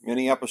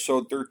Mini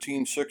episode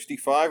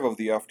 1365 of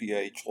the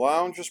FDH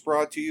Lounge is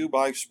brought to you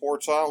by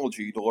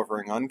Sportsology,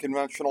 delivering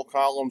unconventional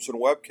columns and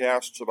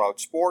webcasts about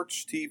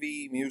sports,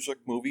 TV, music,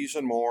 movies,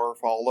 and more.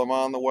 Follow them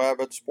on the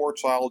web at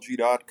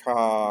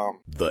sportsology.com.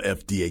 The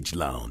FDH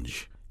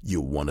Lounge.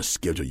 You'll want to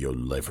schedule your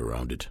life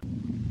around it.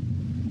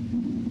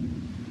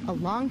 A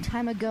long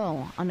time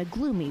ago, on a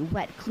gloomy,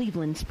 wet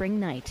Cleveland spring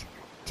night,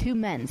 two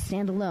men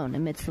stand alone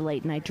amidst the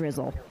late-night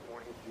drizzle.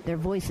 Their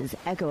voices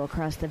echo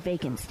across the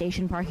vacant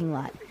station parking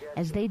lot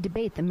as they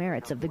debate the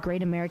merits of the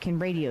great American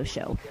radio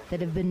show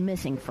that have been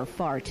missing for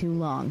far too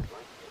long.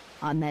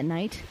 On that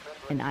night,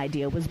 an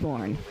idea was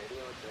born.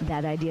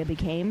 That idea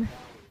became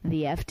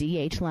the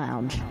FDH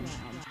Lounge.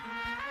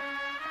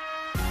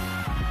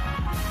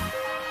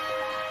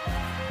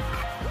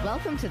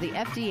 Welcome to the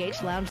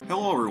FDH Lounge.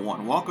 Hello,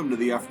 everyone. Welcome to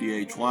the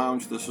FDH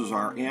Lounge. This is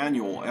our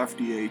annual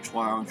FDH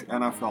Lounge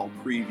NFL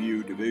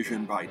preview,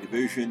 division by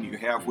division. You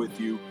have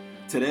with you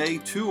today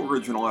two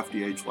original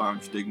FDH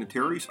Lounge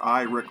dignitaries,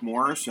 I, Rick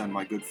Morris, and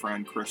my good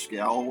friend Chris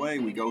Galloway.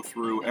 We go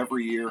through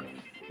every year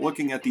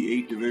looking at the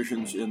 8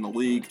 divisions in the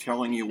league,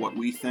 telling you what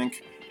we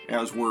think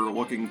as we're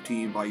looking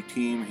team by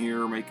team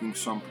here, making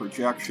some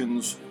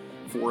projections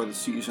for the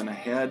season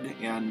ahead.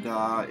 And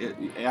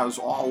as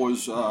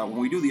always, when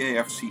we do the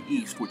AFC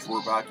East, which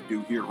we're about to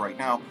do here right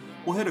now,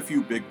 we'll hit a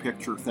few big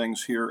picture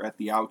things here at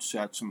the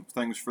outset, some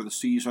things for the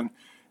season,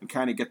 and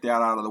kind of get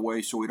that out of the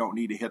way so we don't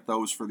need to hit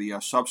those for the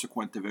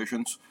subsequent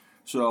divisions.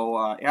 So,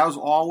 as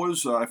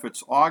always, if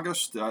it's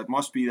August, it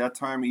must be that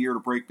time of year to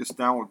break this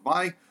down with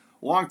my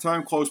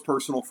longtime close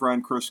personal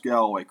friend, Chris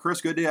Galloway. Chris,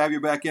 good to have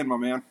you back in, my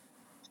man.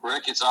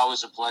 Rick, it's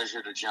always a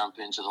pleasure to jump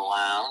into the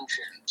lounge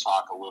and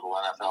talk a little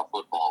NFL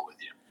football with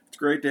you. It's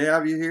great to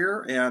have you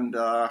here, and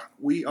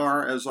we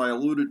are, as I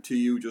alluded to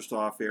you just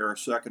off air a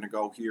second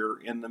ago here,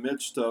 in the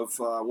midst of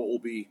what will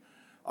be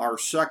our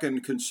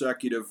second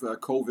consecutive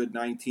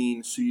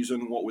COVID-19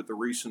 season, what with the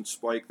recent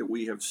spike that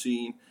we have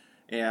seen,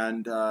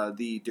 and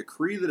the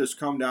decree that has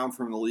come down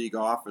from the league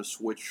office,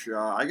 which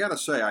I got to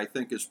say I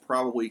think is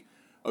probably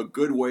a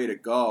good way to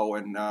go.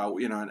 And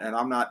and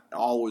I'm not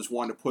always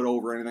one to put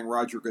over anything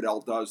Roger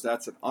Goodell does.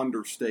 That's an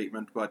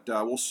understatement. But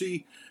we'll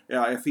see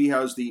if he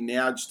has the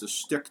nads to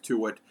stick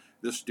to it.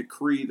 This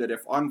decree that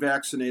if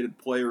unvaccinated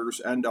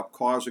players end up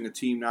causing a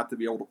team not to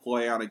be able to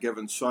play on a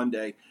given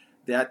Sunday,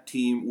 that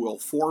team will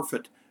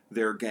forfeit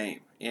their game.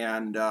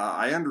 And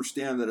I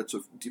understand that it's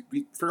a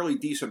fairly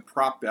decent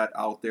prop bet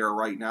out there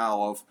right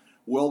now of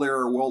will there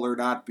or will there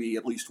not be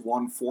at least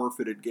one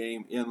forfeited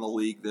game in the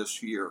league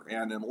this year.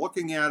 And in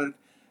looking at it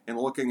and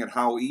looking at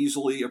how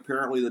easily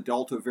apparently the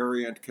Delta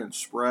variant can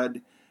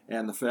spread,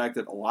 and the fact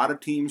that a lot of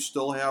teams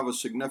still have a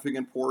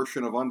significant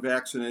portion of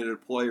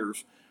unvaccinated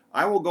players,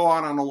 I will go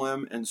out on a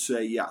limb and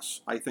say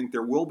yes. I think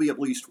there will be at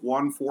least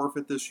one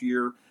forfeit this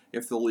year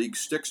if the league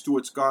sticks to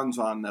its guns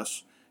on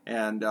this.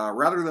 And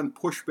rather than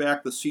push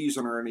back the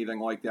season or anything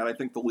like that, I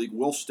think the league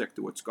will stick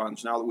to its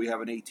guns. Now that we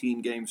have an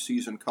 18-game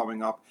season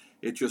coming up,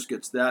 it just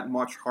gets that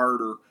much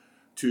harder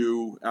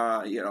to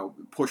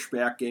push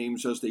back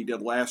games as they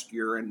did last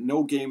year. And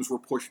no games were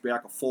pushed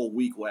back a full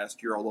week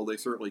last year, although they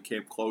certainly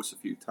came close a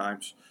few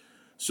times.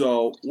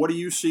 So what do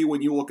you see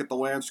when you look at the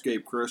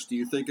landscape, Chris? Do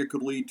you think it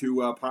could lead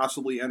to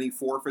possibly any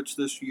forfeits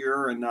this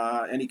year and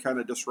any kind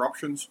of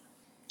disruptions?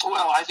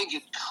 Well, I think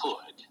it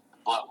could.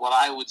 But what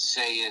I would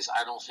say is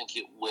I don't think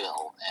it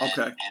will. And,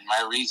 okay. And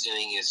my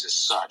reasoning is as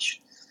such.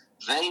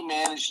 They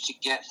managed to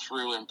get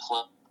through and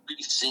play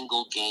every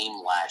single game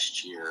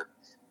last year,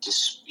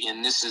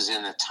 and this is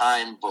in a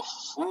time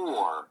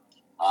before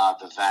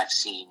the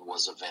vaccine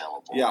was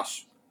available.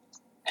 Yes.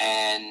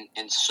 And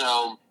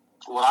so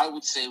what I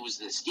would say was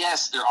this.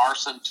 Yes, there are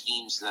some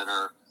teams that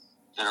are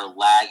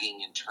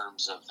lagging in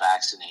terms of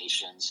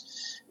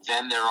vaccinations.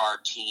 Then there are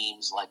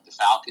teams like the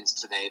Falcons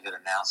today that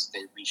announced that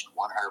they reached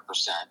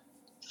 100%.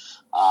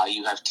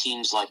 You have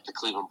teams like the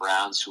Cleveland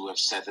Browns who have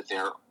said that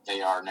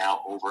they are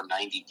now over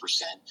 90%,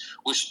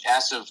 which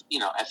as of,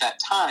 at that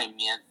time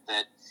meant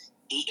that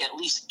at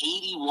least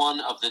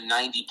 81 of the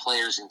 90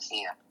 players in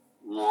camp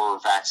were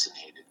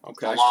vaccinated,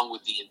 along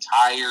with the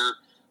entire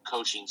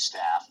coaching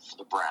staff for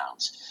the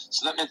Browns.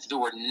 So that meant that there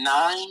were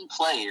 9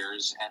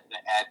 players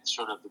at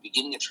sort of the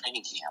beginning of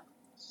training camp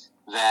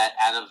that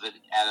out of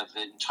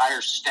the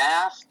entire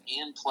staff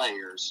and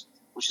players,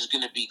 which is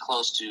going to be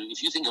close to,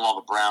 if you think of all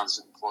the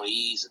Browns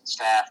employees and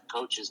staff,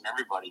 coaches, and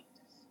everybody,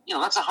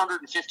 that's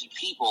 150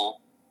 people,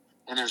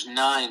 and there's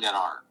 9 that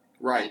aren't.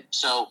 Right.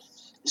 So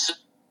it's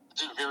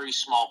a very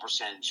small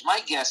percentage. My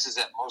guess is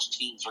that most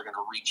teams are going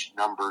to reach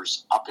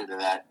numbers up into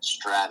that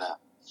strata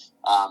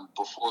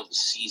before the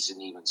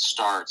season even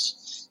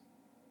starts.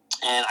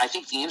 And I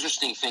think the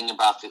interesting thing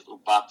about the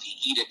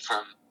edict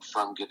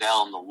from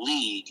Goodell and the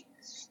league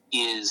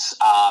is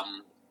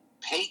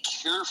pay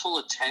careful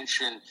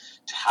attention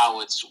to how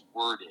it's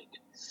worded.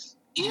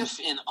 If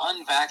an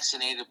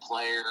unvaccinated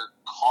player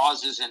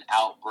causes an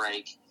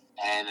outbreak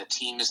and a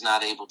team is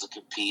not able to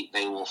compete,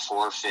 they will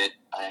forfeit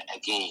a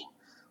game.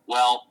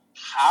 Well,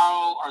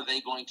 how are they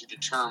going to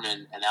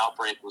determine an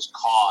outbreak was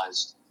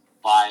caused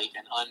by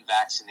an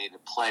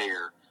unvaccinated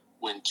player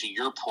when to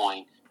your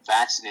point,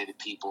 vaccinated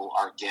people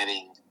are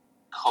getting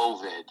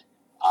COVID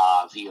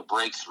via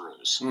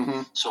breakthroughs.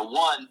 Mm-hmm. So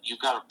one, you've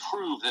got to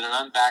prove that an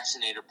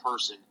unvaccinated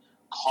person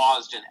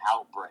caused an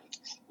outbreak.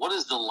 What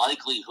is the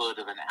likelihood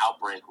of an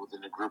outbreak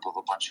within a group of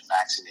a bunch of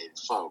vaccinated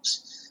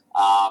folks?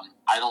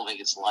 I don't think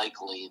it's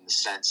likely in the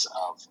sense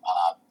of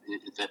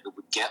that it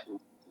would get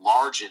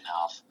large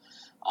enough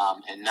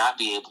and not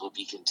be able to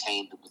be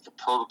contained with the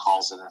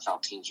protocols that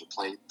NFL teams are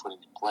putting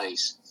in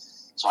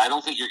place. So I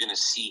don't think you're going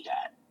to see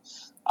that.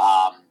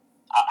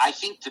 I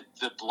think that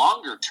the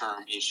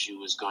longer-term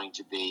issue is going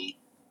to be,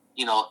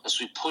 as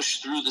we push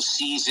through the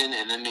season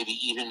and then maybe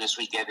even as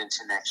we get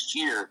into next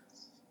year,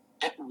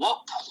 at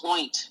what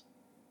point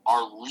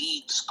are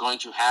leagues going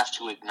to have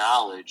to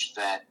acknowledge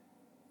that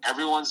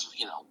everyone's,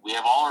 we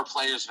have all our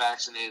players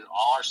vaccinated,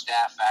 all our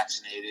staff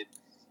vaccinated,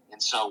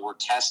 and so we're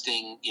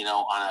testing,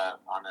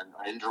 on an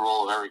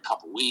interval of every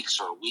couple weeks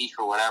or a week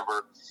or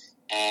whatever,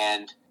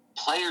 and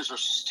players are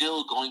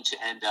still going to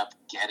end up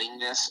getting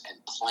this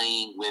and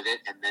playing with it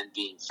and then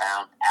being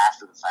found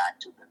after the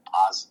fact to have been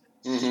positive.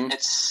 Mm-hmm.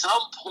 At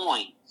some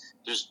point,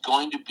 there's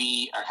going to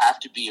be or have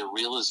to be a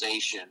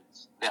realization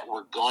that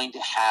we're going to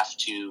have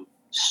to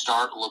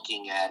start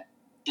looking at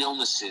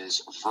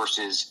illnesses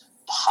versus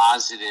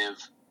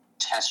positive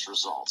test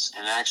results.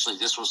 And actually,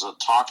 this was a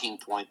talking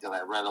point that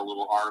I read a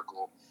little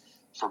article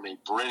from a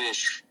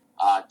British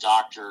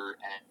doctor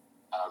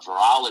and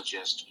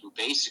virologist who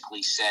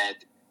basically said,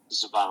 this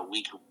is about a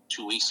week or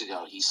 2 weeks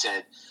ago, he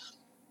said,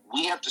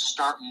 we have to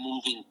start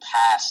moving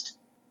past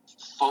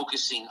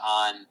focusing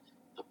on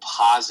the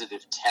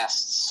positive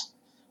tests.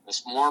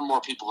 As more and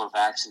more people are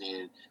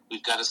vaccinated,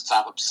 we've got to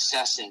stop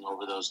obsessing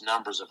over those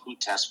numbers of who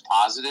tests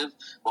positive.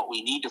 What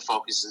we need to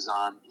focus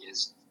on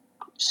is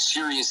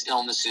serious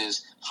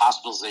illnesses,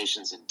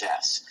 hospitalizations, and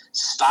deaths.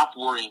 Stop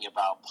worrying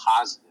about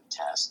positive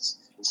tests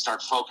and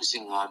start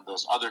focusing on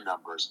those other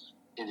numbers.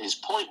 And his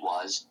point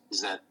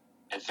is that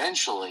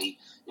eventually,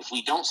 if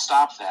we don't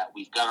stop that,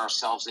 we've got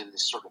ourselves in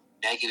this sort of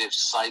negative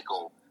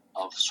cycle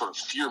of sort of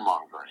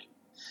fear-mongering.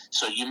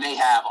 So you may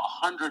have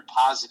 100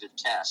 positive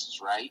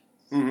tests, right?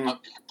 Mm-hmm.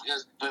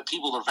 But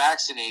people are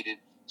vaccinated,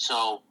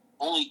 so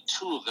only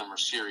 2 of them are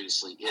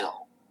seriously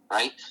ill,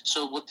 right?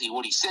 So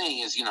what he's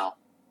saying is,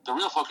 the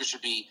real focus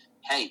should be,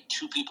 hey,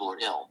 2 people are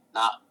ill,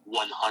 not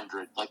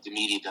 100 like the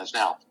media does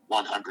now,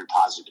 100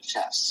 positive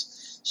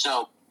tests.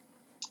 So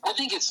I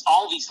think it's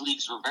all these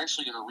leagues are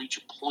eventually going to reach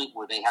a point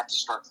where they have to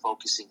start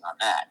focusing on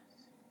that.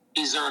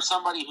 Is there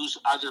somebody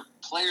are there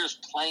players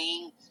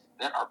playing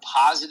that are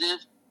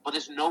positive, but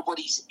if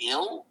nobody's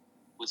ill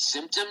with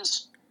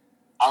symptoms,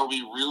 are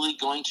we really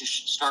going to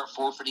start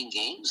forfeiting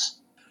games?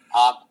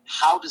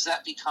 How does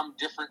that become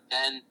different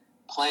than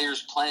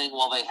players playing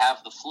while they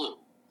have the flu?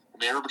 I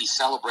mean, everybody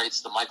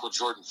celebrates the Michael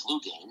Jordan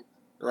flu game,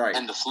 Right.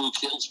 And the flu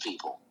kills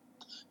people.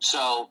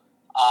 So,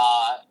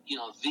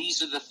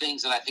 these are the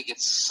things that I think at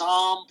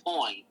some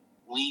point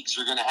leagues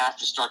are going to have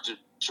to start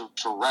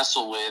to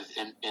wrestle with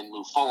and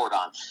move forward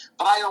on.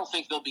 But I don't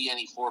think there'll be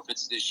any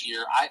forfeits this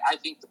year. I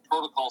think the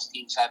protocols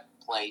teams have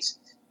in place,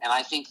 and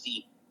I think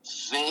the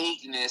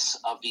vagueness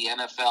of the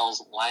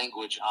NFL's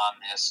language on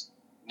this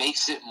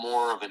makes it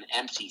more of an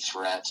empty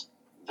threat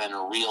than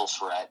a real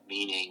threat,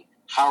 meaning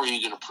how are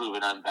you going to prove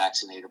an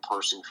unvaccinated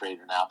person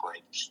created an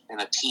outbreak in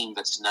a team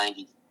that's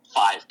 95%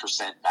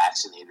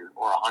 vaccinated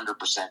or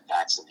 100%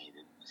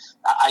 vaccinated?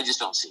 I just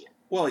don't see it.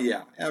 Well,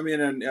 yeah. I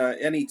mean, and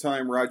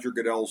anytime Roger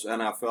Goodell's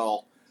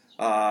NFL,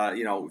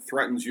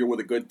 threatens you with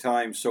a good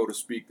time, so to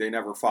speak, they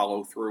never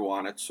follow through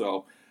on it.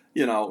 So,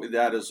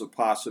 that is a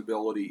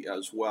possibility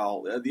as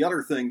well. The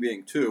other thing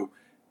being, too,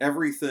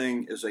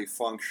 everything is a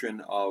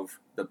function of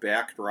the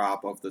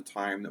backdrop of the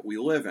time that we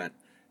live in.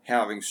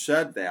 Having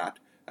said that,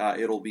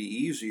 it'll be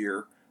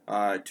easier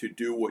to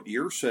do what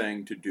you're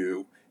saying to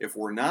do if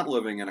we're not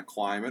living in a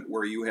climate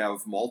where you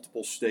have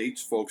multiple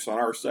states. Folks on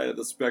our side of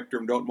the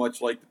spectrum don't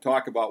much like to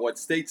talk about what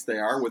states they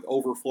are, with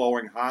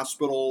overflowing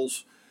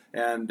hospitals,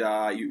 and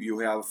you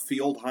have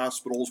field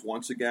hospitals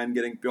once again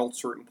getting built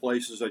certain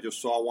places. I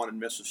just saw one in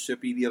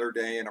Mississippi the other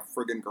day in a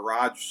friggin'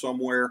 garage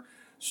somewhere.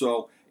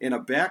 So in a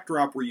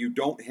backdrop where you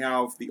don't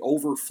have the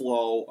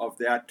overflow of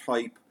that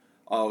type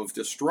of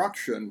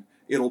destruction,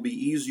 it'll be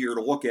easier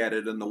to look at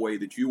it in the way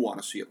that you want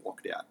to see it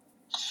looked at.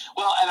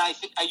 Well, and I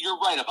think you're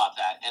right about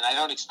that, and I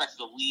don't expect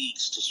the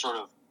leagues to sort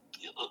of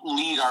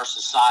lead our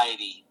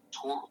society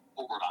forward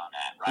on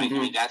that, right? Mm-hmm.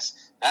 I mean,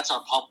 that's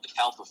our public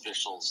health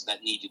officials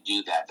that need to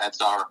do that. That's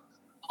our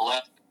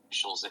elected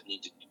officials that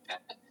need to do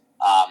that.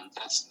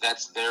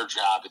 That's their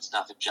job. It's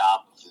not the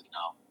job of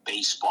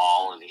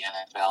baseball or the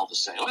NFL to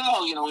say,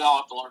 well, we all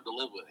have to learn to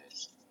live with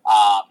it.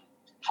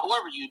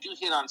 However, you do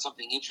hit on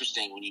something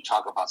interesting when you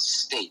talk about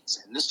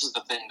states, and this is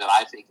the thing that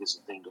I think is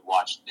the thing to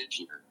watch this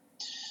year.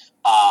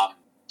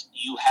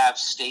 You have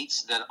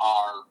states that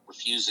are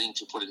refusing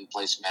to put in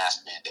place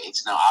mask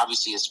mandates. Now,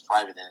 obviously, as a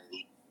private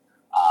entity,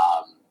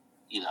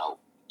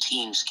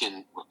 teams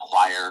can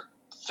require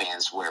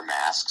fans wear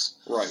masks.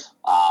 Right.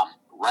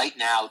 Right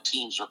now,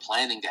 teams are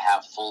planning to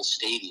have full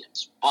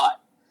stadiums, but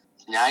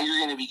Now you're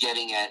going to be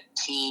getting at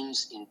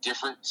teams in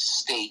different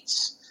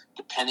states,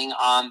 depending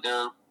on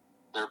their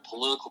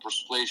political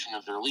persuasion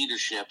of their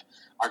leadership,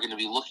 are going to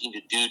be looking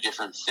to do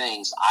different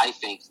things, I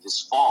think,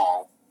 this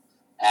fall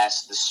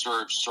as the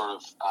surge sort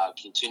of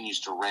continues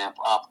to ramp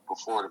up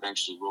before it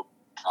eventually will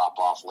drop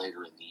off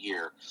later in the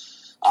year,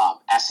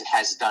 as it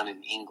has done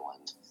in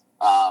England.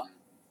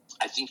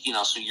 I think,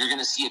 so you're going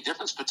to see a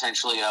difference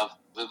potentially of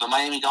the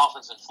Miami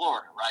Dolphins in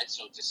Florida, right?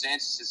 So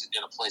DeSantis isn't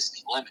going to place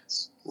any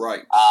limits.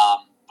 Right.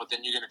 But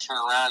then you're going to turn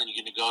around and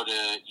you're going to go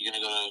to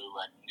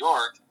New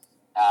York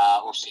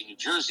or say New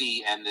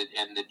Jersey, and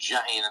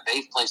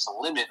they've placed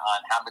a limit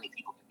on how many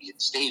people can be in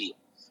the stadium.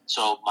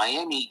 So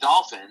Miami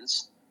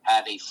Dolphins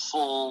have a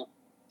full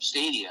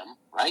stadium,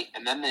 right?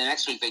 And then the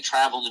next week they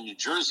travel to New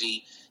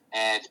Jersey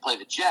and to play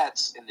the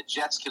Jets, and the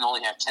Jets can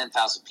only have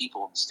 10,000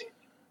 people in the stadium.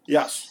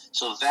 Yes.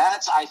 So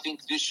that's, I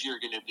think, this year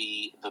going to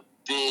be the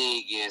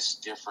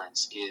biggest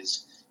difference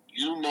is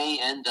you may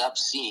end up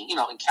seeing, in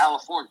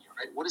California,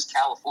 right? What does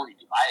California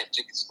do? I have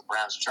tickets to the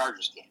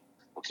Browns-Chargers game,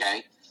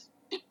 okay?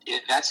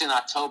 That's in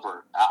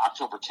October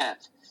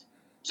 10th.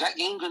 Is that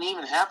game going to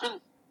even happen?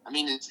 I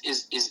mean,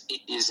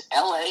 is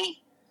L.A.,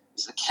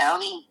 is the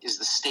county, is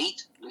the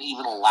state going to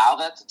even allow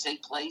that to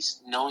take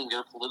place, knowing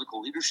their political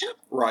leadership?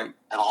 Right.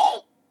 At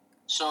all?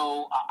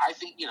 So I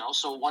think,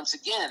 so once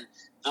again,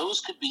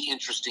 those could be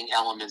interesting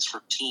elements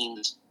for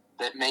teams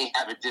that may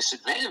have a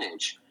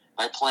disadvantage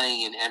by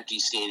playing in empty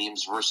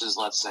stadiums versus,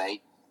 let's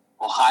say,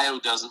 Ohio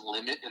doesn't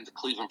limit and the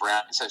Cleveland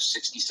Browns have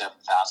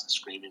 67,000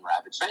 screaming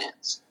rabid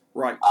fans.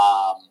 Right.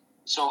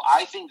 So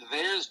I think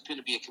there's going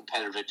to be a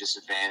competitive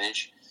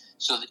disadvantage.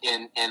 So,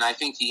 and I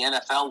think the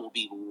NFL will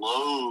be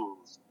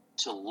loath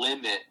to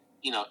limit,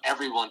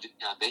 everyone to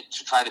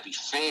try to be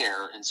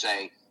fair and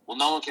say, well,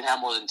 no one can have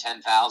more than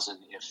 10,000.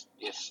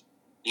 If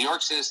New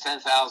York says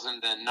 10,000,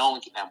 then no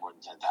one can have more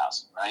than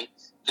 10,000, right?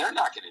 They're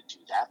not going to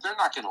do that. They're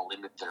not going to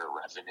limit their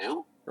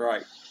revenue.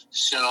 Right.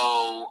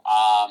 So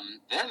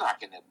they're not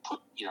going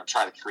to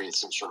try to create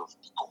some sort of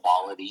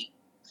equality.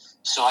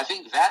 So I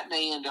think that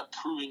may end up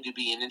proving to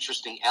be an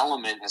interesting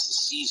element as the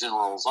season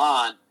rolls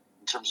on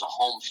in terms of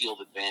home field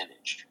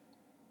advantage.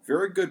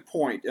 Very good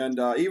point. And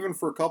even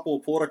for a couple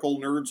of political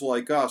nerds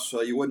like us,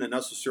 you wouldn't have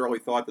necessarily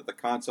thought that the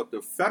concept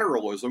of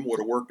federalism would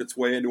have worked its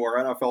way into our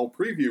NFL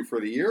preview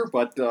for the year.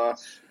 But, There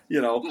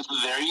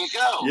you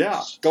go.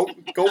 Yeah. Go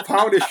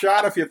pound a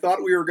shot if you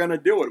thought we were going to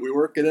do it. We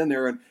work it in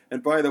there.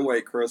 And by the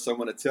way, Chris, I'm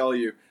going to tell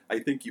you, I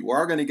think you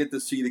are going to get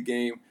to see the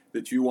game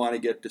that you want to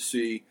get to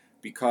see,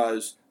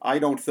 because I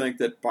don't think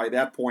that by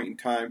that point in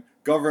time,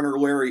 Governor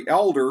Larry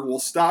Elder will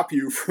stop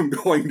you from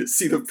going to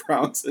see the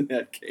Browns in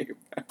that game.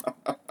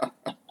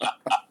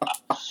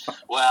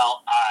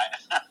 Well,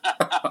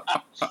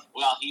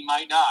 well, he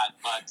might not,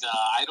 but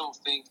I don't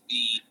think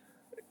the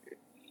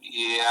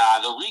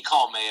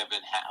recall may have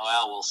been.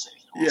 We'll see.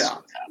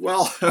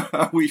 Well,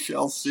 we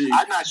shall see.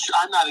 I'm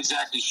not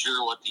exactly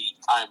sure what the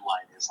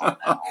timeline is on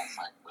that whole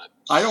thing, but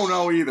I don't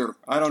know either.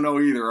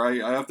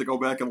 I have to go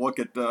back and look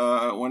at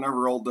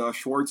whenever old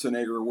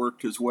Schwarzenegger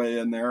worked his way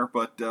in there,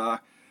 but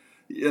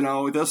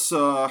this,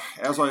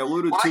 as I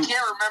alluded to. I can't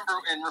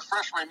remember, and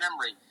refresh my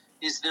memory.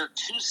 Is there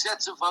two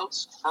sets of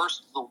votes?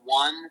 First, the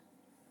one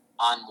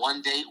on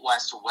one date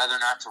as to whether or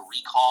not to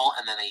recall,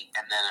 and then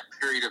a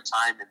period of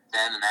time, and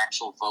then an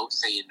actual vote,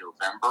 say in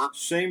November,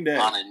 same day,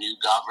 on a new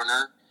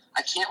governor.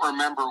 I can't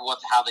remember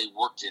how they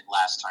worked it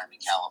last time in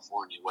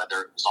California,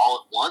 whether it was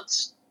all at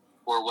once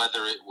or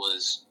whether it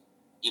was,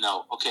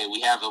 okay,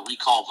 we have a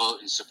recall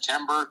vote in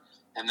September,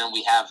 and then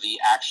we have the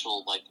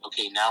actual,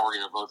 okay, now we're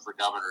going to vote for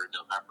governor in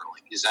November.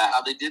 Is that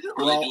how they did it,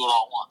 or they do it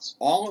all at once?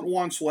 All at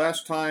once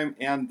last time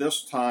and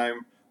this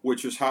time,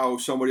 which is how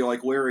somebody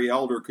like Larry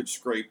Elder could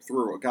scrape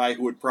through, a guy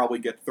who would probably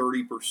get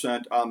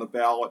 30% on the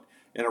ballot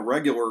in a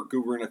regular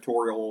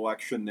gubernatorial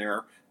election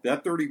there.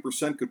 That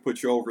 30% could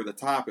put you over the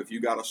top if you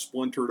got a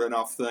splintered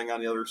enough thing on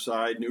the other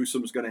side.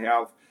 Newsom's going to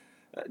have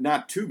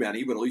not too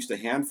many, but at least a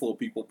handful of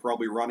people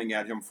probably running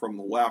at him from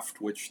the left,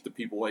 which the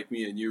people like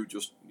me and you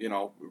just,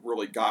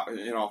 really got,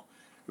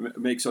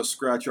 makes us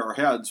scratch our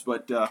heads.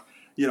 But,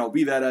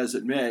 be that as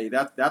it may,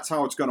 that's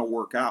how it's going to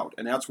work out.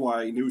 And that's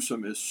why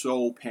Newsom is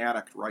so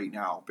panicked right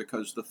now,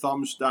 because the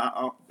thumbs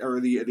down, or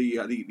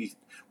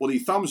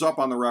the thumbs up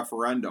on the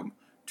referendum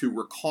to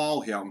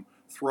recall him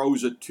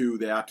throws it to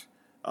that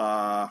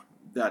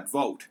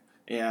vote.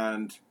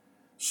 And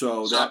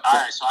all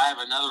right, so I have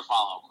another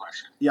follow-up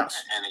question.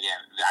 Yes. And again,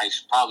 I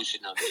probably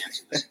should know the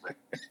answer to this, but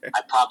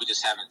I probably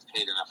just haven't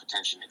paid enough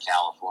attention to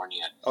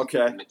California.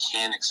 Okay. The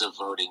mechanics of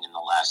voting in the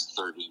last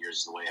 30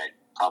 years the way I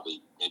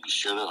probably maybe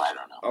should have. I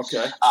don't know.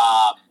 Okay.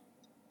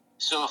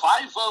 So if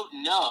I vote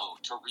no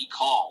to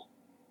recall,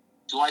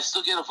 do I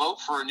still get a vote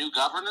for a new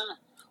governor?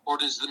 Or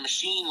does the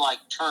machine,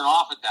 turn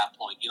off at that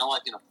point?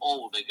 Like in a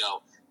poll where they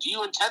go, do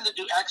you intend to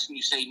do X? And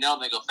you say no,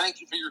 and they go,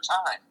 thank you for your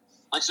time.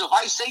 So if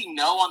I say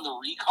no on the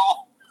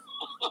recall,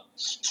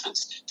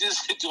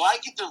 do I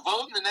get to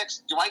vote in the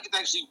next? Do I get to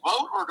actually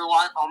vote, or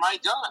am I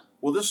done?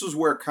 Well, this is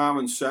where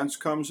common sense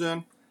comes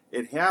in.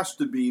 It has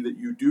to be that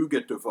you do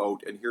get to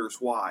vote, and here's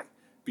why.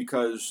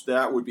 because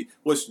that would be,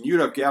 listen, you'd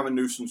have Gavin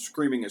Newsom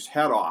screaming his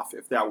head off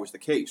if that was the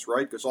case,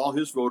 right? Because all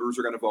his voters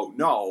are going to vote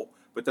no,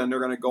 but then they're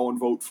going to go and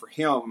vote for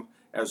him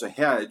as a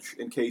hedge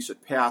in case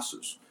it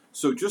passes.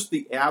 So just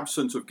the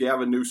absence of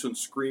Gavin Newsom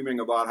screaming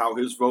about how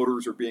his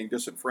voters are being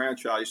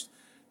disenfranchised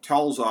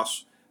tells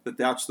us that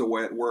that's the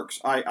way it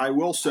works. I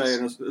will say,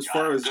 and as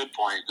far as good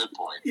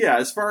point. Yeah,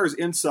 as far as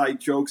inside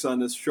jokes on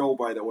this show,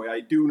 by the way,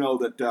 I do know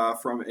that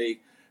from a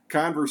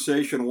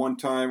conversation one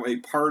time, a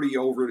party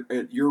over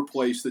at your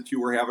place that you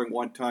were having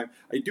one time,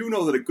 I do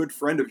know that a good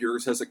friend of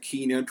yours has a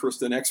keen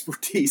interest and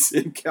expertise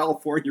in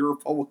California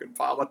Republican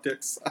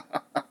politics.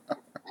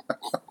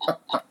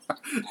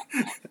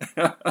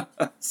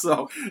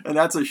 So, and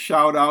that's a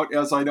shout out,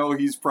 as I know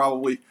he's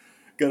probably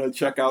going to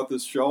check out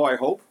this show, I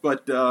hope.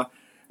 But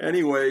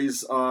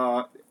anyways,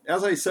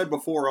 as I said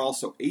before,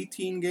 also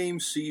 18-game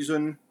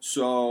season,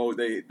 so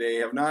they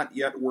have not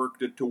yet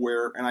worked it to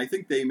where, and I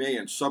think they may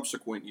in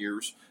subsequent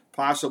years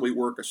possibly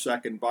work a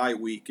second bye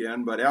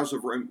weekend, but as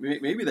of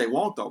maybe they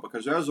won't though,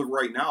 because as of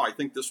right now, I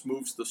think this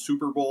moves the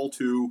Super Bowl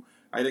to,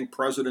 I think,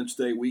 President's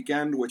Day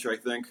weekend, which I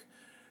think,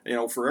 you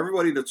know, for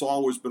everybody that's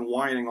always been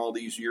whining all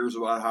these years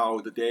about how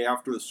the day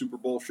after the Super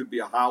Bowl should be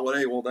a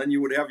holiday, well, then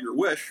you would have your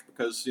wish,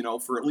 because, you know,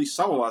 for at least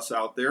some of us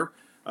out there,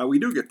 we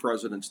do get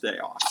President's Day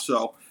off.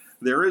 So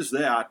there is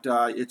that.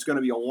 It's going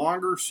to be a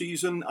longer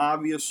season,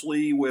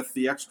 obviously, with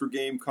the extra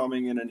game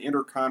coming in, an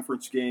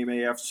interconference game,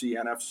 AFC,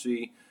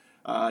 NFC.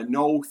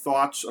 No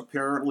thoughts,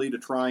 apparently, to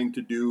trying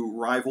to do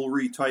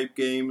rivalry-type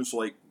games,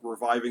 like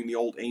reviving the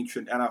old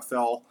ancient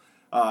NFL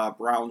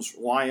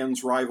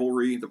Browns-Lions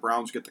rivalry. The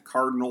Browns get the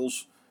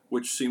Cardinals,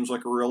 which seems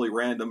like a really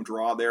random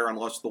draw there,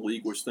 unless the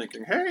league was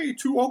thinking, hey,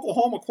 2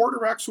 Oklahoma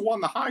quarterbacks who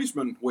won the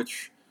Heisman,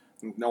 which,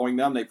 knowing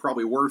them, they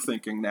probably were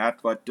thinking that.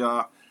 But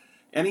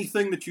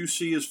anything that you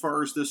see as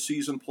far as this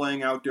season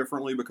playing out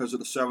differently because of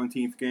the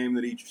 17th game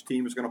that each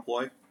team is going to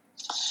play?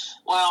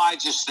 Well, I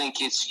just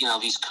think it's, you know,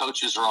 these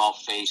coaches are all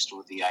faced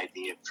with the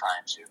idea of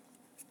trying to,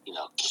 you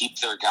know, keep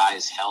their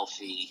guys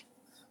healthy.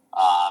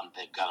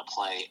 They've got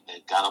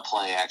to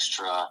play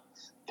extra.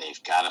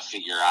 They've got to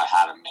figure out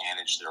how to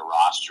manage their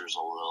rosters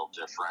a little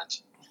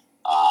different.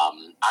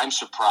 I'm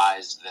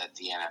surprised that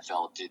the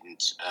NFL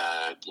didn't,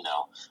 you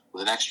know,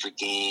 with an extra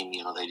game,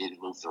 you know, they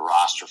didn't move the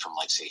roster from,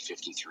 like, say,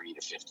 53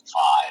 to 55.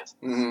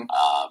 Mm-hmm.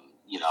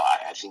 You know,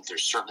 I think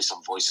there's certainly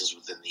some voices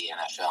within the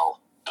NFL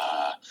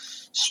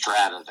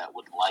strata that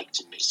would like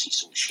to see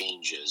some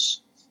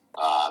changes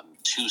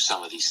to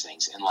some of these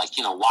things. And, like,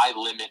 you know, why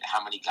limit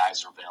how many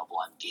guys are available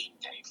on game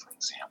day, for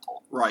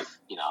example? Right.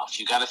 You know, if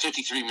you got a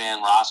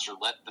 53-man roster,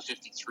 let the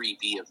 53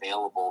 be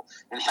available.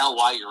 And hell,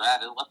 while you're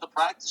at it, let the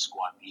practice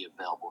squad be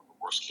available in the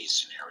worst-case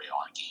scenario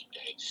on game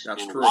day.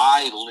 That's true.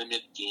 Why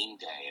limit game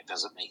day? It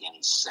doesn't make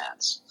any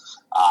sense.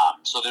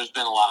 So there's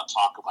been a lot of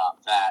talk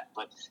about that.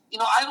 But, you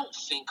know, I don't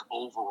think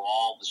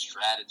overall the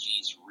strategy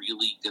is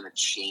really going to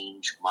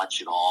change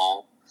much at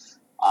all.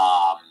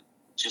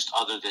 Just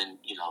other than,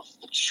 you know,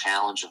 the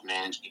challenge of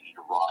managing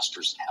your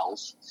roster's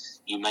health.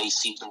 You may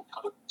see some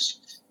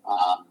coaches,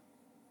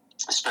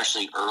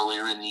 especially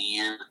earlier in the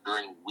year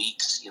during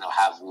weeks, you know,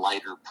 have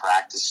lighter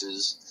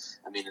practices.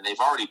 I mean, and they've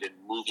already been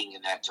moving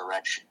in that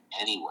direction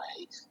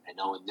anyway. I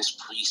know in this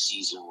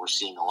preseason we're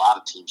seeing a lot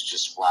of teams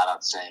just flat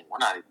out saying we're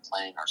not even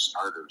playing our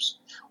starters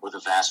or the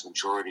vast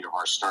majority of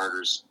our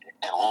starters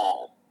at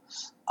all.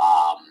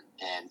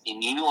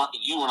 And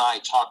you and I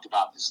talked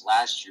about this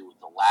last year with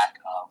the lack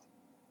of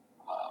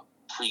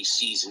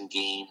preseason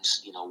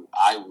games. You know,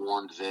 I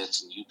warned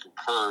this and you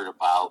concurred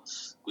about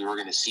we were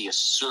going to see a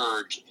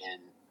surge in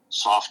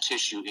soft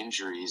tissue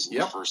injuries in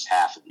the first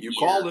half of the year. You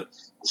called it.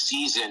 The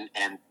season,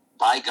 and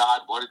by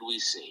God, what did we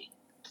see?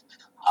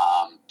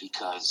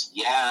 Because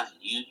you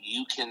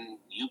can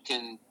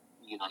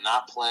you know,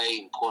 not play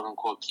and quote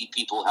unquote keep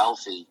people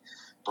healthy,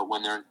 but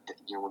when they're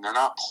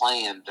not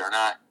playing, they're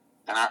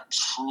not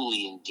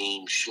truly in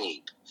game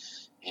shape.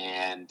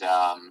 And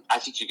I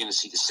think you're going to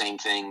see the same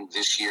thing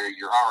this year.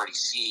 You're already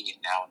seeing it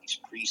now in these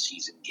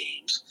preseason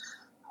games.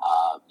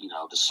 You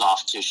know, the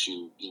soft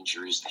tissue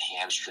injuries, the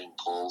hamstring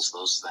pulls,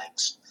 those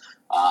things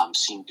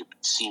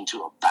seem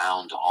to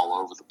abound all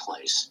over the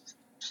place.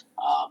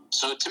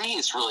 So to me,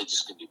 it's really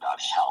just going to be about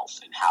health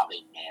and how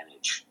they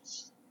manage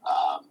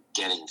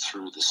getting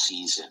through the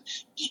season.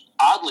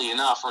 Oddly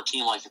enough, for a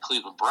team like the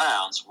Cleveland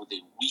Browns, with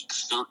a Week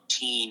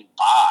 13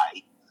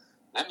 bye,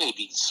 that may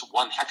be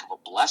one heck of a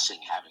blessing,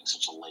 having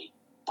such a late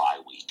bye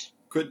week.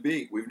 Could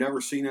be. We've never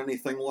seen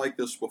anything like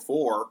this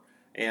before.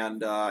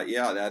 And,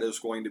 that is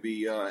going to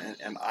be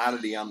an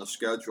oddity on the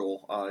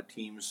schedule,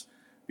 teams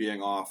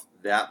being off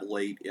that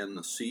late in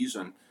the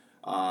season.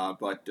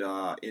 But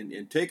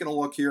in taking a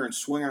look here and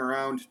swinging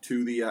around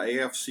to the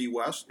AFC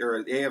West,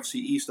 or AFC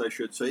East, I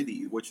should say,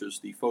 which is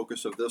the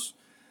focus of this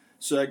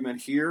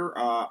segment here,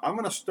 I'm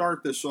going to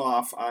start this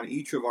off on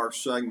each of our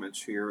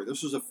segments here.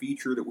 This is a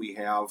feature that we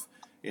have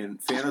in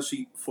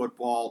Fantasy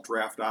Football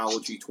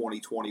Draftology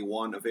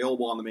 2021,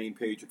 available on the main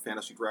page at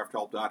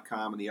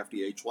fantasydrafthelp.com and the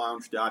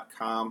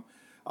FDHLounge.com,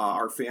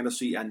 our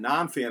fantasy and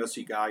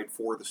non-fantasy guide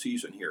for the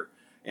season here.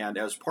 And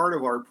as part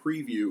of our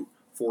preview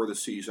for the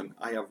season.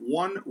 I have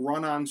one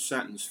run-on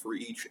sentence for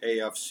each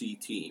AFC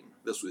team.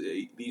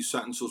 These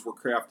sentences were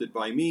crafted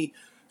by me,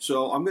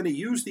 so I'm going to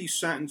use these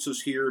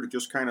sentences here to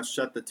just kind of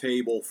set the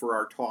table for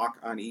our talk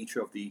on each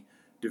of the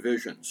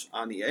divisions.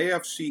 On the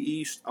AFC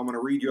East, I'm going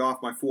to read you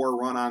off my 4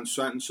 run-on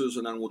sentences,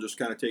 and then we'll just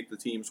kind of take the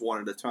teams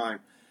one at a time.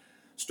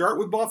 Start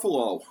with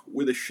Buffalo.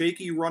 With a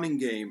shaky running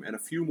game and a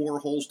few more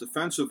holes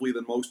defensively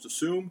than most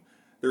assume,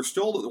 they're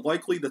still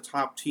likely the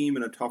top team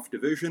in a tough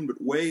division,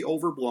 but way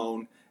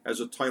overblown as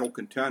a title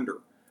contender.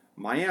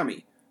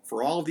 Miami.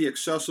 For all of the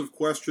excessive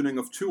questioning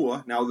of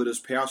Tua, now that his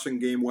passing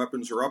game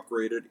weapons are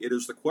upgraded, it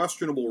is the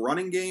questionable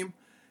running game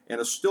and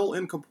a still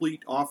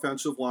incomplete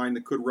offensive line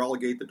that could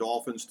relegate the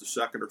Dolphins to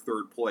second or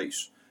third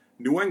place.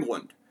 New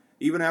England.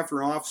 Even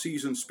after an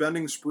off-season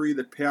spending spree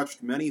that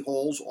patched many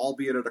holes,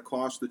 albeit at a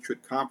cost that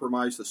should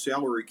compromise the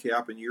salary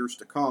cap in years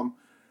to come,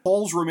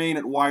 holes remain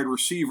at wide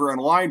receiver and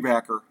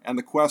linebacker, and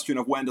the question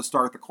of when to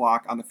start the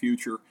clock on the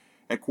future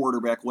at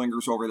quarterback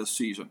lingers over this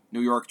season.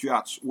 New York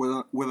Jets.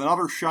 With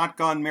another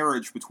shotgun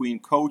marriage between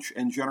coach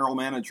and general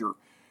manager,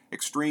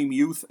 extreme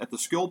youth at the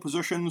skill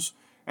positions,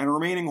 and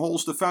remaining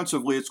holes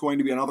defensively, it's going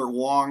to be another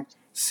long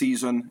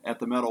season at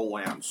the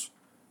Meadowlands.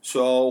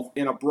 So,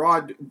 in a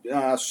broad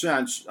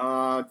sense,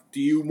 do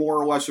you more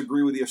or less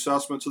agree with the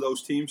assessments of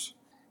those teams?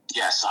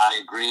 Yes,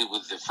 I agree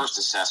with the first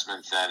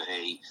assessment that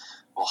a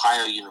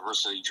Ohio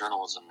University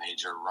journalism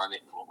major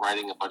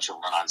writing a bunch of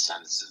run-on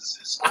sentences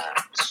is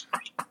hilarious.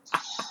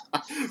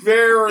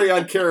 Very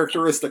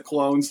uncharacteristic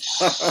clones.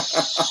 No,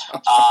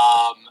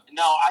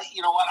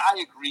 you know what?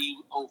 I agree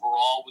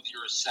overall with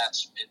your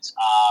assessment.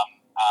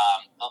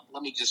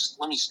 Let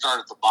me start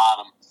at the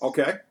bottom.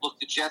 Okay. Look,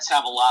 the Jets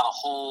have a lot of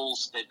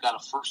holes. They've got a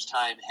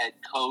first-time head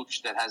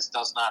coach that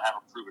does not have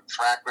a proven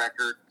track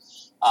record.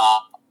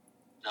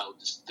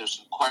 There's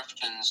some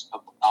questions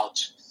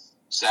about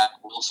Zach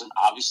Wilson.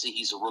 Obviously,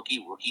 he's a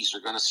rookie. Rookies are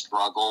going to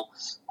struggle.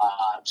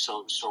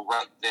 So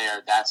right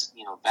there, that's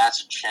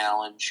a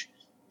challenge.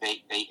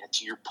 They,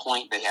 to your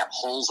point, they have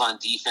holes on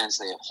defense.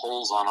 They have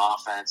holes on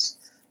offense.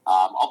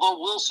 Although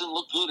Wilson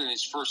looked good in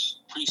his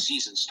first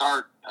preseason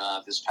start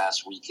this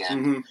past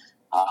weekend,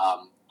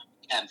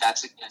 and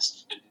that's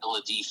against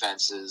vanilla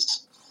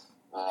defenses.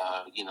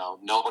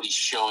 Nobody's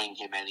showing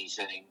him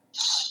anything.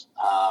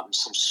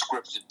 Some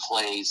scripted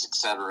plays,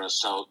 etc.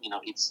 So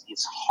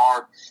it's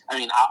hard. I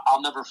mean,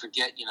 I'll never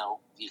forget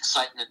the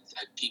excitement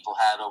that people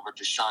had over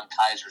Deshaun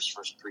Kaiser's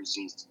first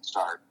preseason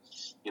start.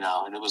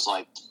 And it was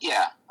like,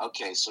 yeah,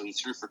 okay, so he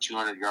threw for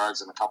 200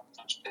 yards and a couple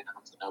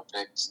touchdowns, no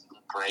picks,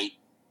 great.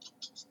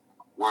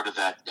 Where did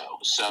that go?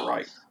 So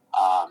right.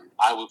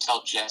 I would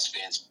tell Jets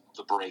fans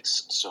the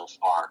brakes so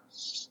far.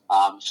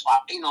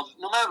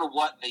 No matter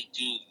what they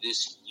do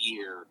this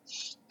year,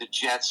 the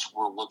Jets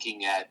were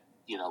looking at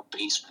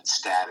basement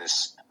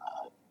status.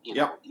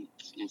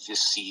 This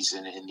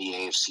season in the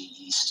AFC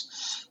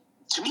East.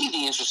 To me,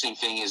 the interesting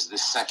thing is the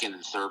second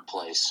and third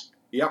place.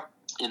 Yep.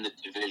 In the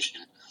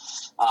division.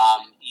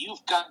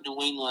 You've got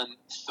New England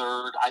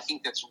third. I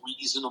think that's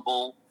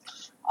reasonable.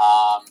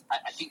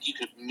 I think you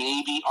could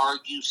maybe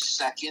argue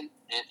second,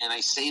 and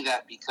I say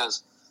that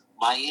because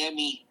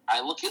Miami,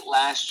 I look at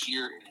last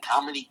year and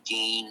how many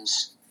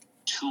games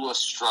Tua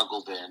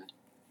struggled in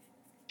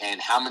and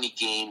how many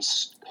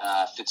games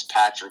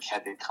Fitzpatrick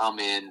had to come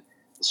in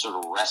and sort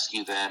of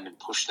rescue them and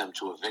push them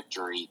to a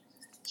victory.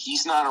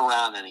 He's not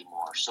around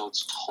anymore, so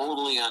it's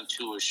totally on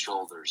Tua's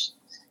shoulders.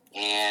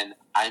 And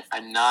I'm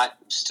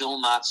still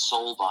not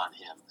sold on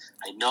him.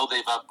 I know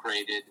they've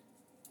upgraded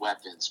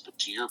weapons, but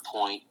to your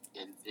point,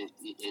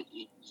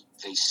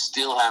 they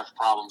still have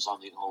problems on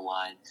the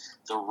O-line.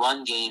 The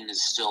run game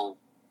is still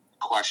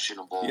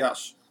questionable.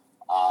 Yes.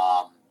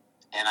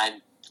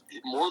 And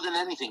more than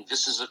anything,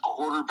 this is a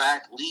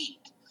quarterback league.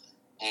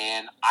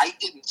 And I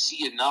didn't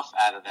see enough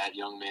out of that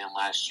young man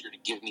last year to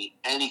give me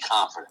any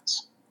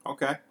confidence.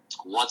 Okay.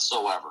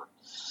 Whatsoever.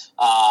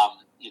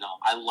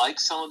 I like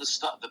some of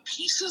the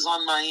pieces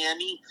on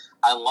Miami.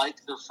 I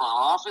like their front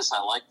office.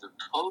 I like their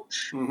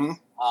coach. Mm-hmm.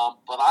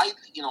 But I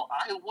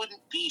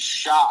wouldn't be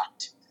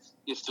shocked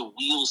if the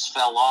wheels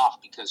fell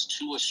off because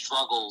Tua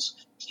struggles.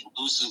 He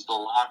loses the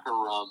locker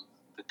room.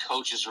 The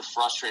coaches are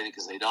frustrated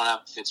because they don't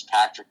have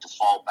Fitzpatrick to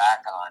fall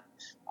back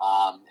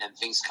on, and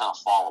things kind of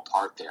fall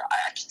apart there.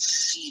 I can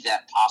see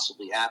that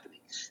possibly happening.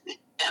 And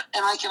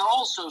I can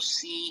also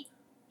see,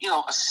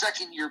 a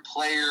second-year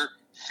player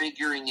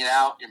figuring it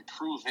out,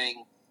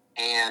 improving,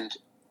 and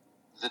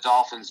the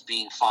Dolphins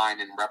being fine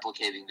and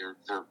replicating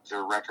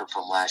their record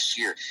from last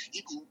year.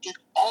 It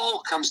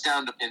all comes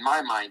down to, in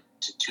my mind,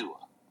 to Tua.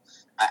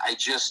 I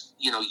just,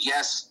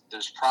 yes,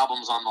 there's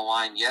problems on the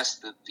line. Yes,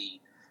 the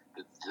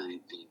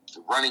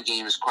running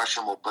game is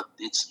questionable, but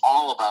it's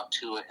all about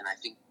Tua, and I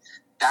think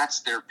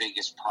that's their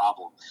biggest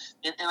problem.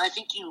 And I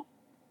think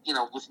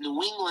with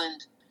New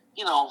England,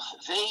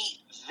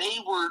 they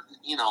were,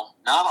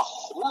 not a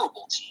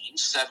horrible team,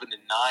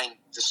 7-9,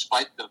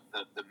 despite the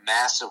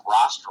massive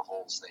roster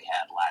holes they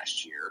had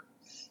last year.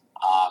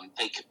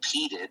 They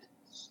competed,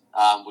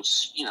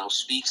 which,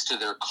 speaks to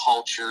their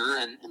culture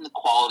and the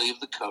quality of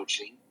the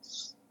coaching.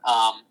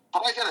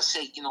 But I got to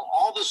say,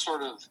 all the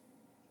sort of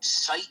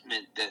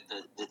excitement that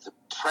the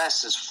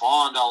press has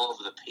fawned all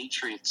over the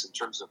Patriots in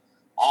terms of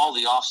all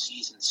the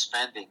off-season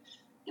spending,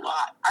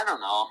 I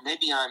don't know,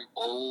 maybe I'm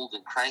old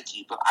and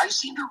cranky, but I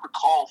seem to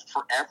recall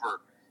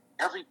forever,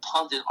 every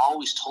pundit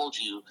always told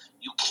you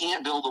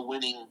can't build a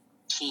winning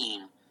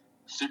team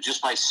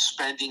just by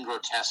spending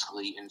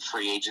grotesquely in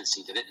free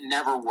agency, that it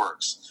never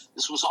works.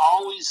 This was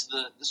always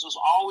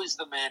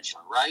the mantra,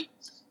 right?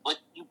 Like,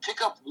 you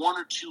pick up one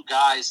or two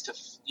guys to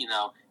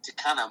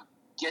kind of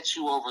get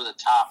you over the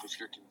top if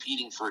you're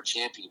competing for a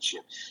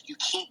championship. You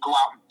can't go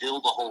out and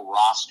build a whole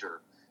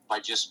roster by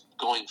just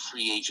going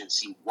free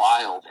agency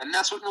wild. And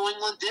that's what New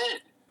England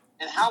did.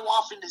 And how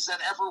often has that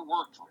ever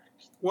worked, Rick?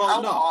 Well,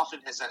 how no. often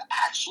has that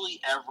actually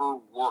ever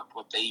worked,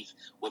 what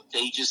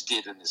they just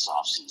did in this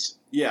offseason?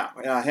 Yeah,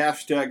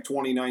 hashtag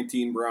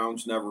 2019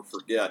 Browns never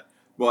forget.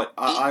 But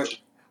I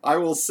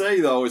will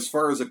say, though, as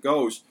far as it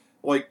goes,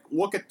 like,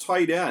 look at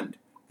tight end.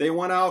 They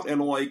went out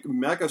and, like,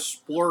 mega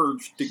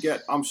splurged to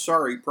get,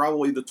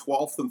 probably the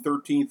 12th and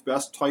 13th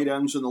best tight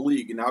ends in the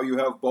league, and now you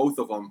have both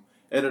of them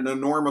at an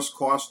enormous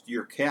cost to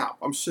your cap.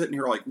 I'm sitting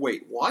here like,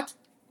 wait, what?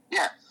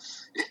 Yeah,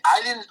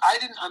 I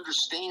didn't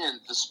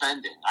understand the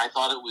spending. I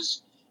thought it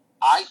was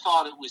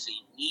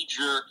a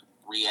knee-jerk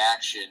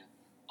reaction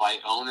by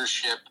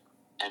ownership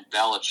and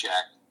Belichick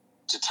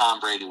to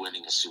Tom Brady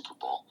winning a Super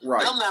Bowl.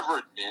 Right. They'll never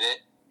admit it,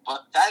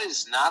 but that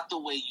is not the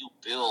way you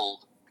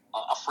build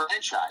a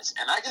franchise.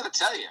 And I got to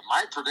tell you,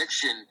 my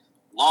prediction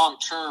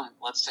long-term,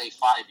 let's say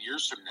 5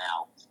 years from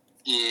now,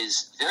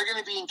 is they're going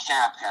to be in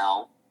cap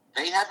hell.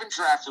 They haven't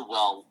drafted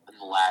well in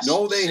the last 6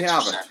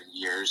 or 7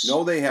 years.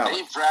 No, they haven't.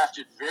 They've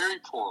drafted very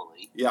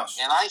poorly. Yes.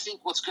 And I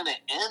think what's going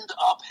to end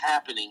up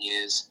happening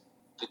is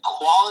the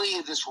quality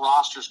of this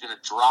roster is going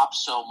to drop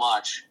so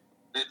much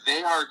that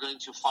they are going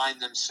to find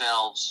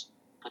themselves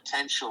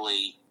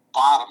potentially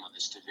bottom of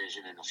this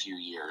division in a few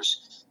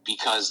years,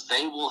 because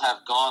they will have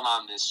gone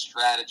on this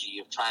strategy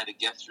of trying to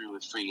get through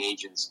with free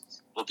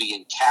agents. They'll be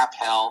in cap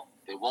hell.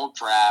 They won't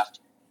draft.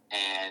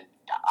 And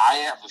I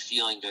have a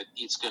feeling that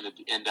it's going to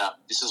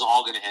this is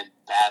all going to end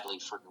badly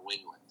for New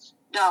England.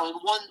 Now, in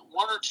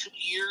one or 2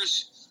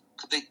 years,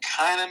 could they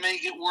kind of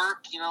make it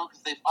work?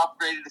 Because they've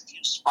upgraded a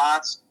few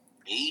spots,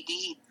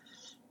 maybe.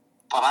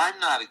 But I'm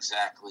not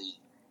exactly.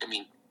 I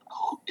mean,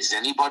 is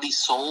anybody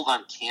sold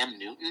on Cam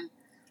Newton?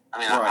 I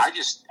mean, right.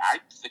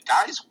 The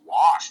guy's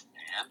washed,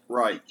 man.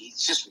 Right.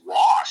 He's just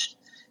washed.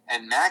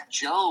 And Mac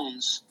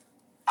Jones,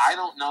 I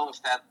don't know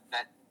if that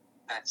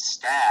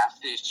staff,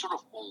 they're sort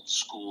of old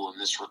school in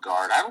this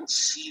regard. I don't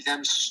see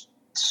them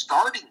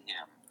starting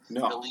him.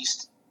 No. At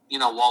least,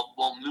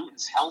 while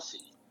Newton's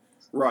healthy.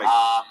 Right.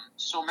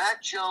 So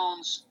Mac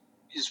Jones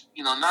is,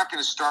 not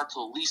going to start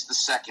till at least the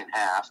second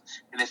half.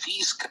 And if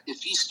he's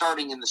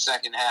starting in the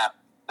second half,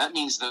 that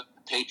means the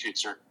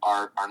Patriots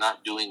are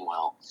not doing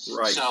well.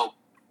 Right. So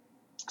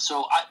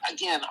I'm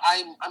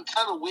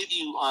kind of with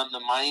you on the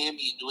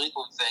Miami and New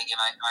England thing, and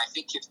I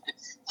think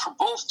for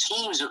both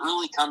teams it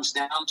really comes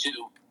down to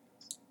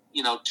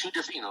two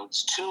different.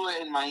 It's Tua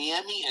in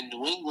Miami, and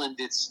New England.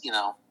 It's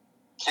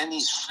can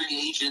these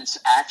free agents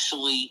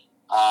actually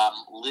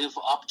live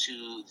up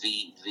to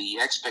the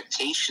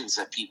expectations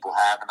that people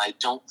have? And I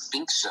don't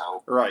think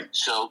so. Right.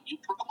 So you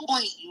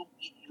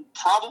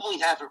probably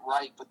have it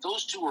right, but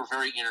those two are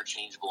very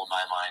interchangeable in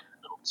my mind in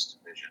the middle of this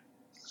division.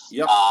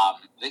 Yep.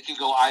 They can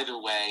go either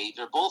way.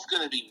 They're both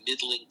going to be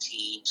middling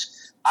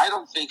teams. I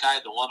don't think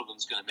either one of them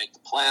is going to make the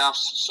playoffs.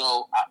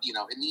 So, at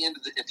the end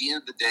of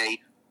the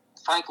day,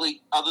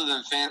 frankly, other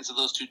than fans of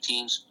those two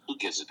teams, who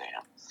gives a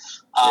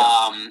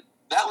damn?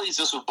 That leaves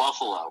us with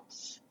Buffalo.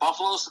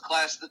 Buffalo's the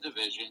class of the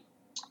division.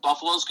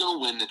 Buffalo's going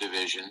to win the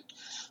division.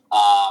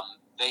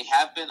 They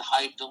have been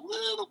hyped a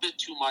little bit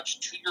too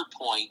much, to your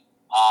point,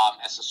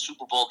 as a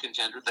Super Bowl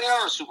contender. They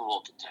are a Super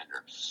Bowl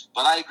contender.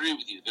 But I agree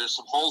with you. There's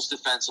some holes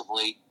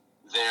defensively.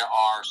 There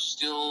are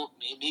still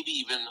maybe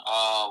even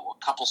a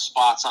couple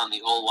spots on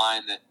the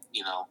O-line that,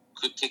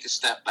 could take a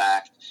step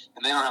back.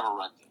 And they don't have a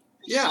run game.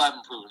 They still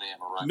haven't proven they have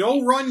a run game.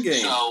 No run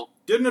game. So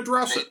didn't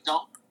address it.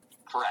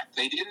 Correct.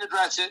 They didn't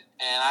address it,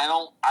 and I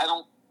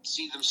don't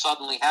see them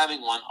suddenly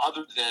having one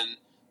other than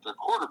their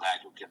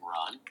quarterback who can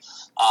run.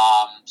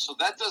 So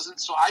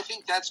I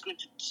think that's going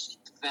to keep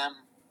them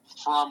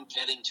from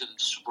getting to the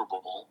Super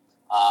Bowl.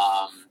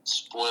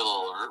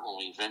 Spoiler alert, when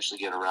we eventually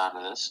get around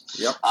to this.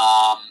 Yep.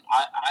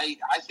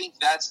 I think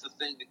that's the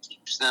thing that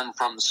keeps them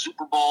from the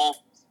Super Bowl,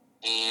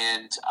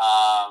 and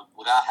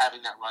without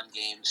having that run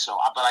game.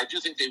 But I do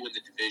think they win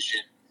the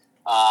division.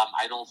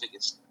 I don't think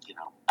it's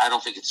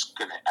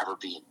going to ever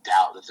be in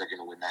doubt that they're going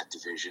to win that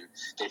division.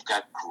 They've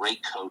got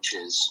great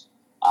coaches,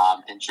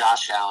 and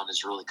Josh Allen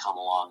has really come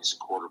along as a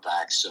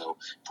quarterback. So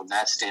from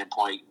that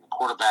standpoint, in the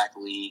quarterback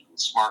league, with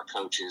smart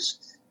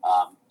coaches,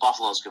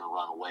 Buffalo's going to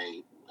run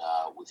away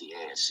with the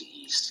AFC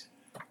East.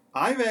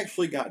 I've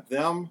actually got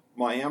them,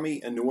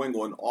 Miami, and New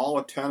England all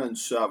at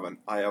 10-7.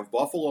 I have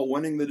Buffalo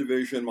winning the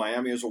division,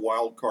 Miami as a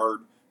wild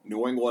card,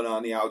 New England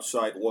on the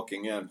outside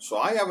looking in. So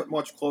I have it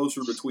much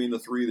closer between the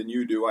three than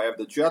you do. I have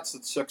the Jets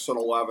at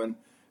 6-11,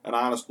 and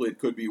honestly, it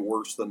could be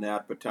worse than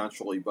that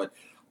potentially. But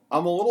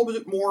I'm a little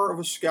bit more of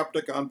a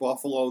skeptic on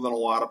Buffalo than a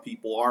lot of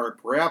people are, and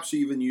perhaps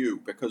even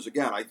you, because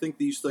again, I think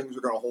these things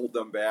are going to hold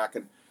them back,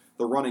 and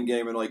the running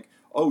game, and like,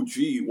 oh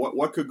gee,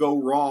 what could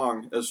go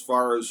wrong as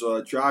far as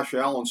Josh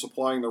Allen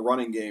supplying the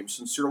running game?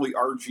 Sincerely,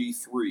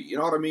 RG3. You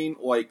know what I mean?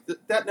 Like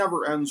that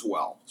never ends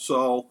well.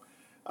 So.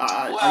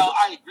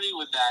 I agree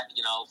with that.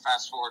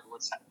 Fast forward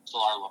to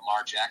our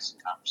Lamar Jackson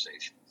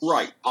conversation.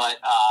 Right. But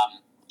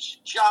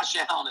Josh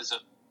Allen is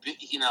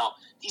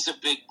he's a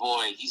big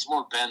boy. He's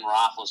more Ben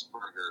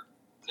Roethlisberger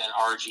than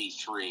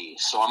RG3.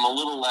 So I'm a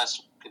little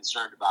less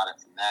concerned about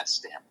it from that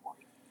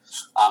standpoint.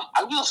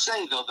 I will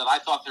say, though, that I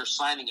thought their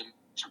signing of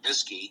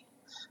Trubisky,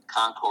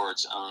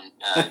 Concord's own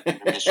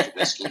Mitch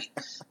Trubisky,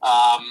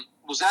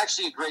 was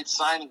actually a great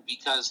signing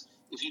because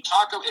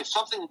if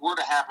something were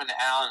to happen to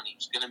Allen and he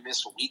was going to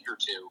miss a week or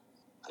two,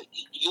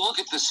 you look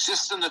at the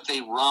system that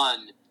they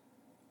run,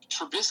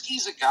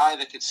 Trubisky's a guy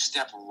that could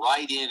step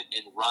right in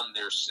and run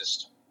their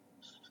system.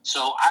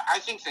 So I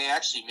think they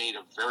actually made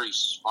a very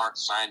smart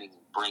signing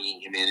bringing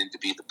him in to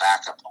be the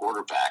backup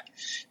quarterback,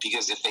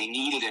 because if they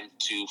needed him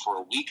to for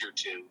a week or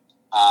two,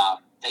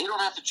 they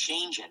don't have to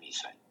change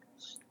anything.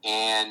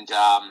 And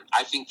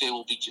I think they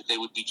would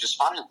be just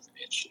fine with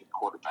Mitch at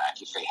quarterback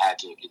if they had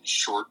to, in a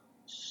short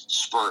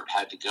spurt,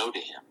 had to go to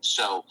him.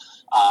 So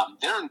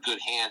they're in good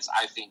hands,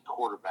 I think,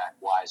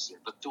 quarterback-wise there.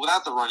 But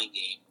without the running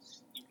game,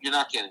 you're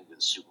not getting to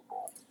the Super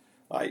Bowl.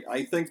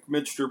 I think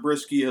Mitch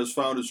Trubisky has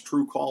found his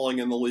true calling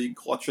in the league,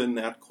 clutching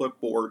that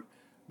clipboard.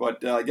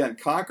 But again,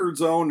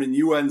 Concord's own and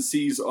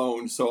UNC's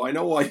own, so I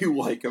know why you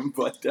like him.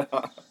 But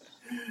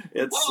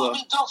it's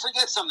don't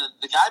forget something.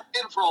 The guy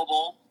made a Pro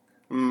Bowl.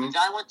 Mm-hmm. The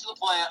guy went to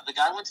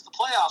the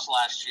playoffs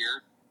last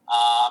year.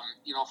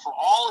 For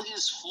all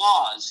his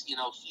flaws,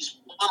 he's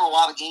won a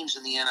lot of games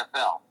in the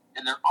NFL,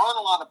 and there aren't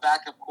a lot of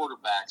backup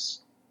quarterbacks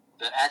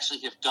that actually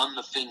have done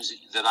the things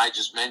that I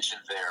just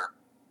mentioned there,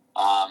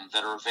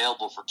 that are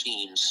available for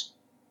teams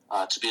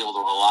to be able to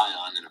rely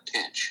on in a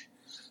pinch.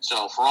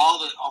 So for all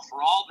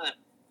the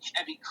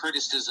heavy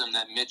criticism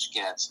that Mitch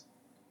gets,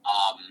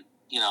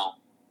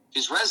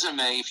 his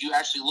resume, if you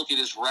actually look at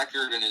his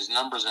record and his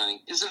numbers and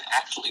everything, isn't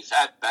actually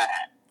that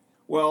bad.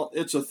 Well,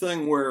 it's a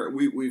thing where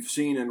we've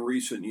seen in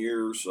recent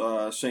years,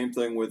 same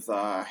thing with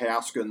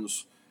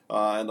Haskins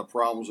and the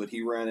problems that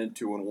he ran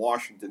into in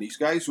Washington. These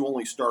guys who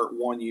only start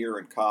 1 year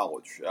in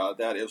college,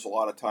 that is a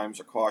lot of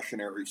times a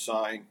cautionary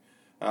sign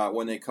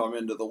when they come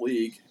into the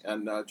league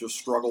and just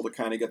struggle to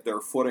kind of get their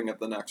footing at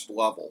the next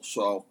level.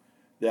 So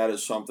that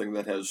is something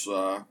that has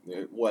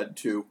led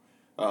to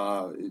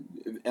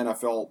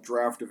NFL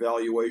draft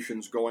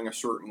evaluations going a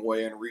certain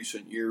way in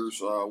recent years,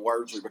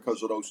 largely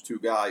because of those two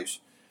guys.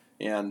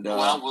 And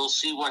we'll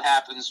see what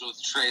happens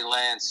with Trey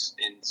Lance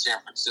in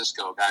San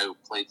Francisco, a guy who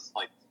played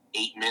like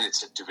 8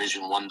 minutes at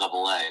Division I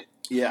AA.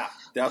 Yeah,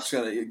 that's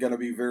gonna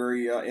be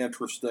very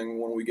interesting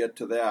when we get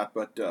to that.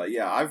 But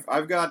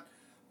I've got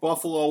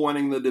Buffalo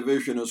winning the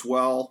division as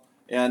well,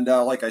 and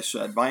like I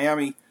said,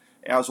 Miami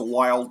as a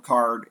wild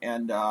card,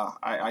 and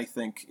I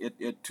think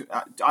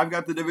I've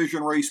got the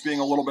division race being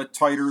a little bit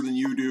tighter than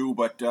you do,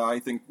 but I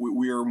think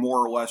we are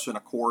more or less in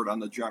accord on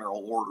the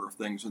general order of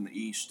things in the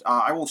East.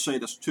 I will say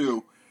this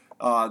too.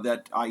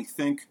 That I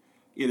think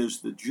it is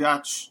the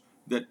Jets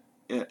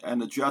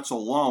and the Jets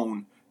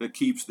alone that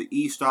keeps the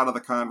East out of the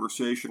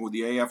conversation with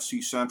the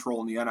AFC Central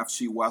and the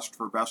NFC West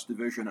for best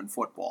division in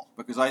football.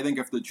 Because I think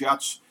if the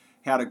Jets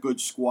had a good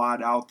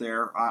squad out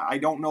there, I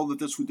don't know that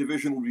this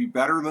division would be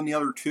better than the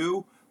other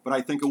two, but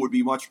I think it would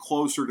be much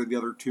closer to the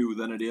other two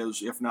than it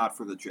is if not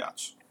for the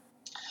Jets.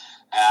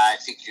 I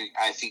think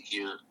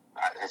you're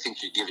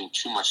giving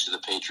too much to the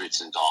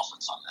Patriots and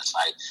Dolphins on this.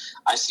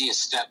 I see a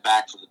step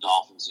back for the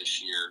Dolphins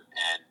this year,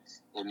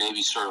 and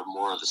maybe sort of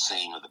more of the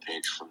same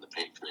from the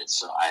Patriots.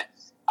 So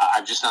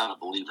I'm just not a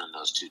believer in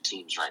those two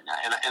teams right now.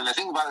 And the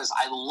thing about it is,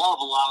 I love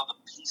a lot of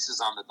the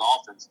pieces on the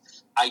Dolphins.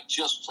 I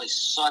just place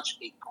such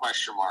a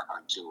question mark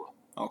on Tua.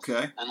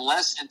 Okay.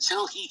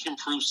 Until he can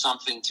prove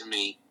something to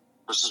me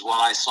versus what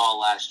I saw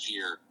last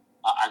year,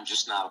 I'm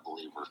just not a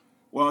believer.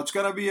 Well, it's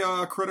going to be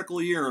a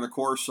critical year, and of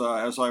course,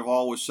 as I've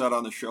always said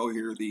on the show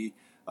here, the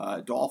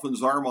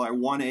Dolphins are my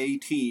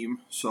 1A team,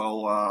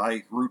 so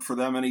I root for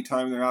them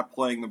anytime they're not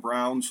playing the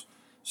Browns,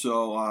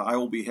 so I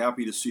will be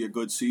happy to see a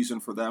good season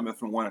for them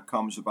if and when it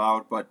comes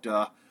about, but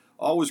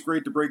always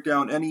great to break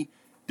down any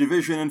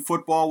division in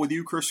football with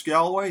you, Chris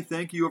Galloway.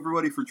 Thank you,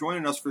 everybody, for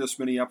joining us for this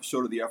mini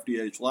episode of the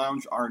FDH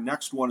Lounge. Our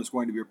next one is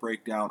going to be a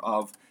breakdown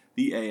of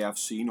the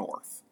AFC North.